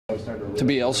to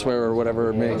be elsewhere or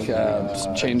whatever, make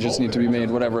changes need to be made,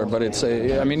 whatever. But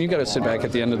I mean, you got to sit back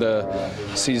at the end of the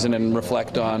season and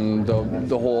reflect on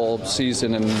the whole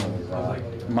season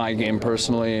and my game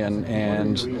personally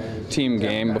and team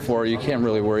game before. You can't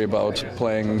really worry about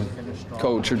playing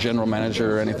coach or general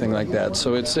manager or anything like that.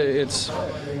 So it's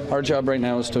our job right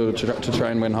now is to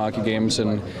try and win hockey games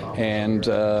and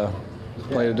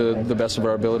play to the best of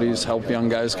our abilities, help young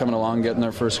guys coming along getting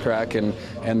their first crack, and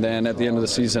then at the end of the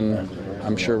season,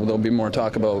 I'm sure there'll be more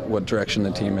talk about what direction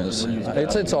the team is.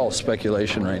 It's all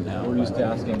speculation right now. We're used to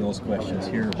asking those questions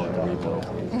here about the rebuild.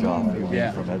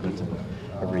 Joffrey from Edmonton.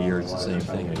 Every year it's the same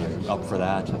thing, and you're up for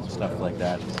that and stuff like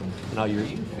that. Now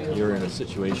you're in a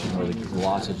situation where the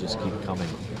losses just keep coming.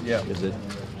 Yeah. Is it,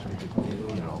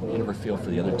 you never feel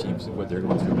for the other teams what they're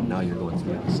going through, but now you're going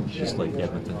through it just like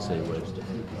Edmonton say would.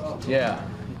 Yeah,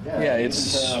 it's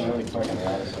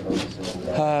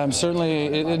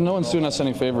certainly no one's doing us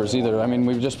any favors either. I mean,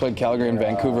 we've just played Calgary and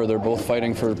Vancouver. They're both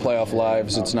fighting for playoff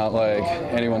lives. It's not like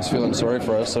anyone's feeling sorry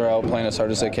for us. They're out playing as hard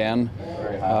as they can.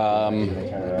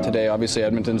 Today, obviously,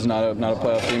 Edmonton's not a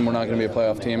playoff team. We're not going to be a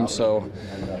playoff team, so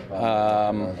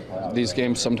these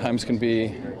games sometimes can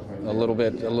be a little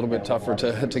bit tougher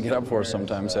to get up for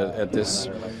sometimes at this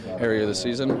area of the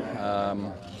season.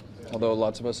 Although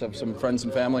lots of us have some friends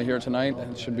and family here tonight,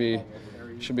 it should be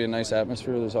a nice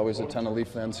atmosphere. There's always a ton of Leaf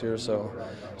fans here, so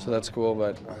that's cool.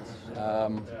 But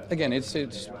again,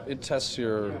 it tests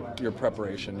your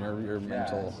preparation, your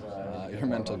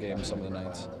mental game some of the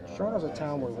nights. Toronto's a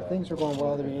town where things are going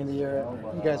well at the beginning of the year.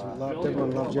 You guys were loved,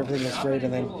 everyone loved you, everything was great,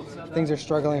 and then things are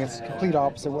struggling. It's the complete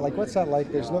opposite. Like, what's that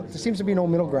like? There seems to be no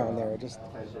middle ground there. It's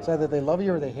either they love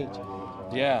you or they hate you.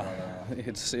 Yeah,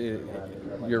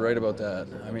 you're right about that.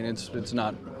 I mean, it's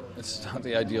not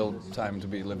the ideal time to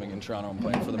be living in Toronto and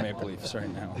playing for the Maple Leafs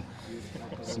right now.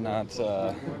 It's not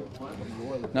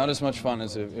as much fun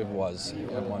as it was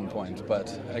at one point,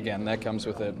 but again, that comes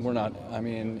with it.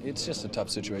 It's just a tough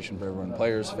situation for everyone,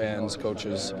 players, fans,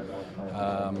 coaches.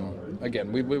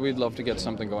 Again, we'd love to get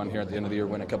something going here at the end of the year,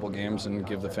 win a couple games, and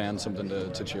give the fans something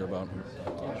to cheer about.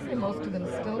 I'd say most of them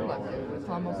still love you. It's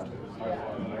almost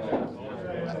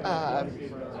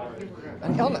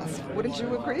an illness. Wouldn't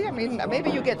you agree? I mean, maybe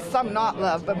you get some not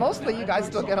love, but mostly you guys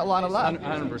still get a lot of love.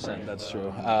 100%, that's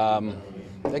true.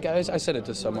 Like I said it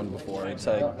to someone before. It's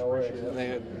like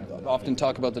they often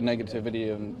talk about the negativity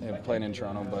of playing in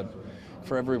Toronto, but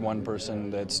for every one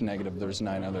person that's negative, there's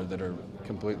 9 other that are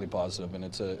completely positive, and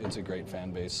it's a great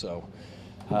fan base. So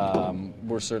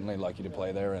we're certainly lucky to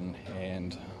play there,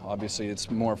 and obviously it's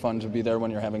more fun to be there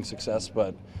when you're having success.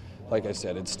 But like I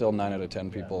said, it's still 9 out of 10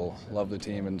 people love the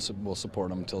team and will support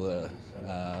them till the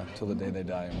day they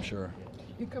die, I'm sure.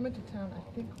 You come into town,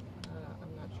 I think,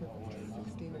 I'm not sure if it's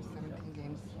 16 or 17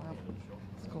 games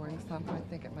scoring some. I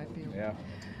think it might be. Yeah.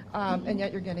 And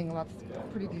yet you're getting lots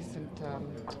of pretty decent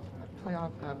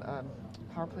playoff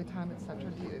power play time, etc.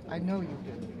 I know you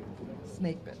did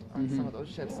snake bit on some of those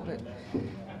shifts, but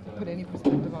put any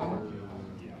perspective on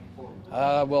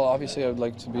it? Well, obviously, I would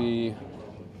like to be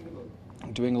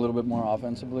doing a little bit more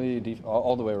offensively,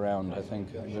 all the way around. I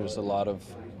think there's a lot of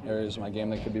areas of my game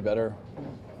that could be better.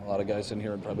 A lot of guys in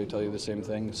here would probably tell you the same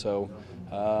thing. So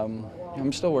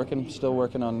I'm still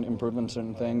working on improving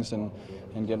certain things and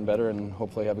getting better, and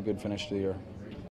hopefully have a good finish to the year.